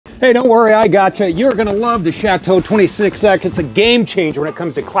Hey, don't worry, I gotcha. You're gonna love the Chateau 26X. It's a game changer when it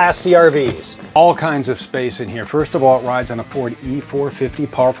comes to Class C RVs. All kinds of space in here. First of all, it rides on a Ford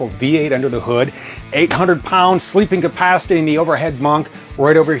E450, powerful V8 under the hood, 800 pounds sleeping capacity in the overhead bunk.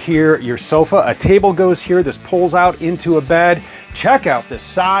 Right over here, your sofa, a table goes here. This pulls out into a bed. Check out the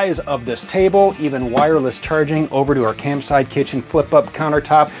size of this table, even wireless charging over to our campsite kitchen, flip up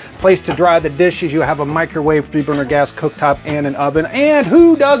countertop, place to dry the dishes. You have a microwave, 3-burner gas cooktop, and an oven. And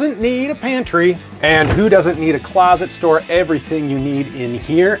who doesn't need a pantry? And who doesn't need a closet? Store everything you need in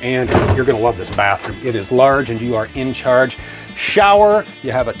here. And you're gonna love this bathroom. It is large and you are in charge. Shower,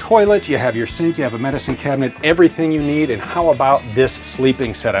 you have a toilet, you have your sink, you have a medicine cabinet, everything you need. And how about this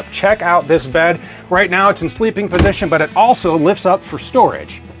sleeping setup? Check out this bed. Right now it's in sleeping position, but it also lifts up for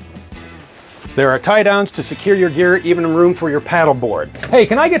storage. There are tie downs to secure your gear, even room for your paddle board. Hey,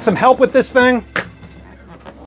 can I get some help with this thing?